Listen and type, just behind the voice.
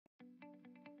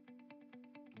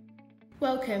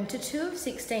Welcome to 2 of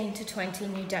 16 to 20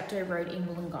 New Dapto Road in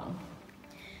Wollongong.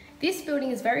 This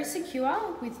building is very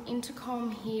secure with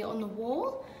intercom here on the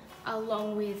wall,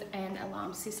 along with an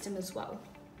alarm system as well.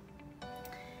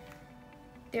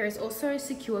 There is also a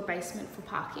secure basement for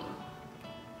parking.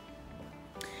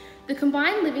 The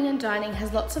combined living and dining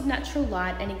has lots of natural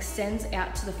light and extends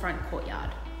out to the front courtyard.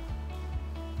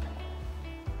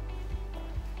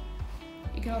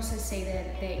 You can also see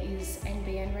that there is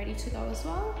NBN ready to go as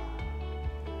well.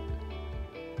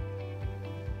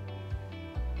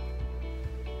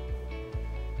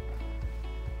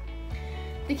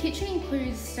 The kitchen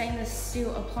includes stainless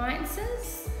steel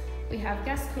appliances. We have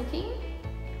gas cooking,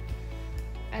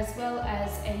 as well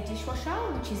as a dishwasher,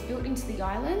 which is built into the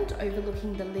island,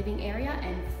 overlooking the living area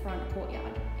and front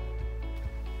courtyard.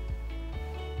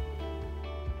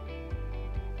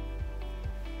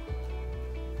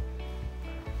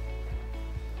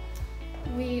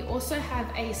 We also have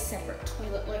a separate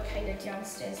toilet located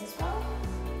downstairs as well.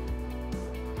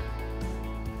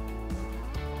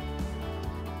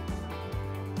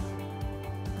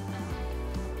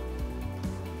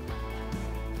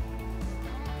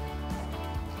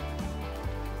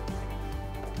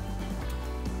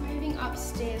 Moving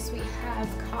upstairs, we have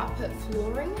carpet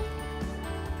flooring.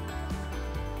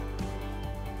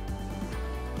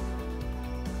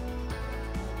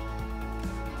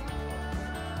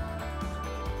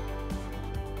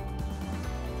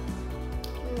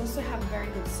 We also have a very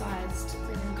good sized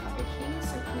linen cupboard here,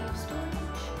 so plenty of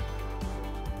storage.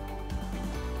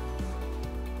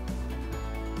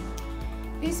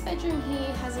 This bedroom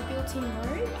here has a built-in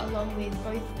robe along with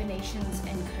both Venetians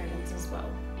and curtains as well.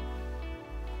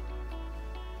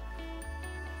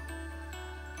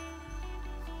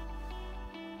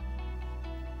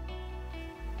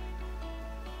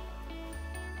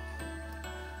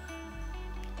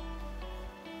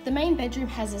 The main bedroom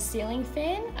has a ceiling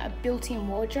fan, a built-in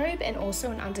wardrobe, and also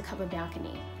an undercover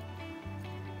balcony.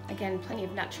 Again, plenty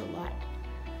of natural light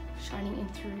shining in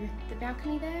through the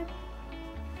balcony there.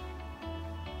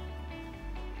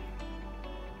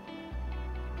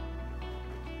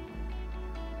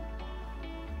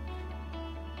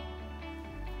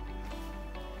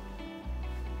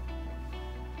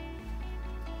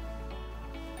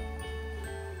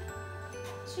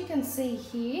 As you can see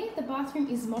here, the bathroom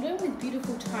is modern with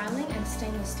beautiful tiling and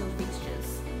stainless steel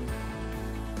fixtures.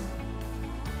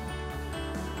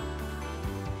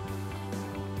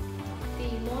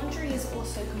 The laundry is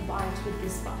also combined with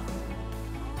this bathroom.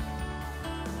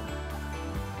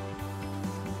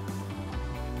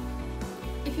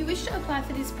 If you wish to apply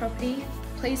for this property,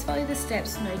 please follow the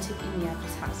steps noted in the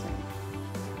advertisement.